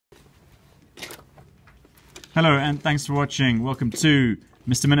Hello and thanks for watching. Welcome to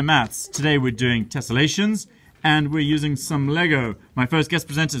Mr. Minute Maths. Today we're doing tessellations and we're using some Lego. My first guest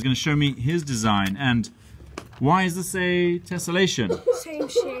presenter is going to show me his design. And why is this a tessellation? Same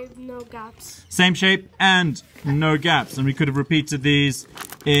shape, no gaps. Same shape and no gaps. And we could have repeated these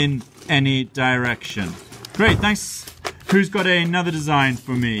in any direction. Great, thanks. Who's got another design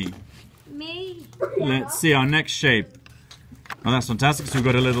for me? Me. Let's see our next shape. Oh, that's fantastic. So we've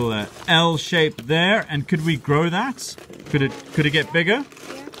got a little L shape there. And could we grow that? Could it get bigger?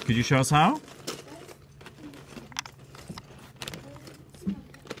 Yeah. Could you show us how?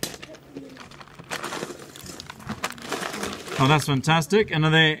 Oh, that's fantastic. And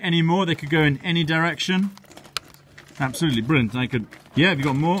are there any more? They could go in any direction. Absolutely brilliant. I could. Yeah, have you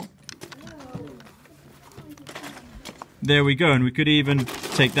got more? There we go. And we could even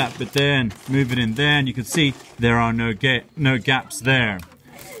take that bit there and move it in there. And you can see there are no gaps there.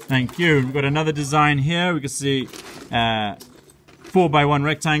 Thank you. We've got another design here. We can see 4x1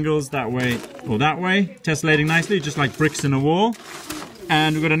 rectangles that way or that way. Tessellating nicely, just like bricks in a wall.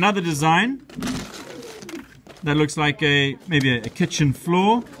 And we've got another design that looks like maybe a kitchen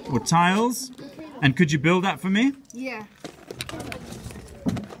floor or tiles. And could you build that for me? Yeah.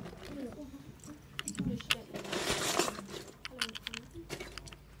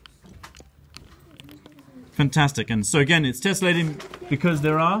 Fantastic. And so again, it's tessellating because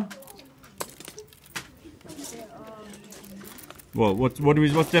there are. Well, what's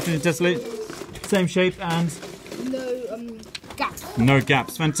definitely tessellate? Same shape and No gaps. no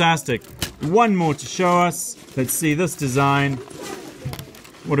gaps. Fantastic. One more to show us. Let's see this design.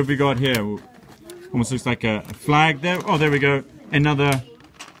 What have we got here? Almost looks like a flag there. Oh, there we go. Another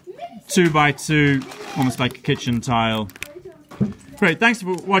 2x2, almost like a kitchen tile. Great. Thanks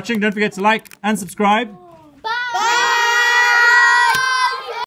for watching. Don't forget to like and subscribe.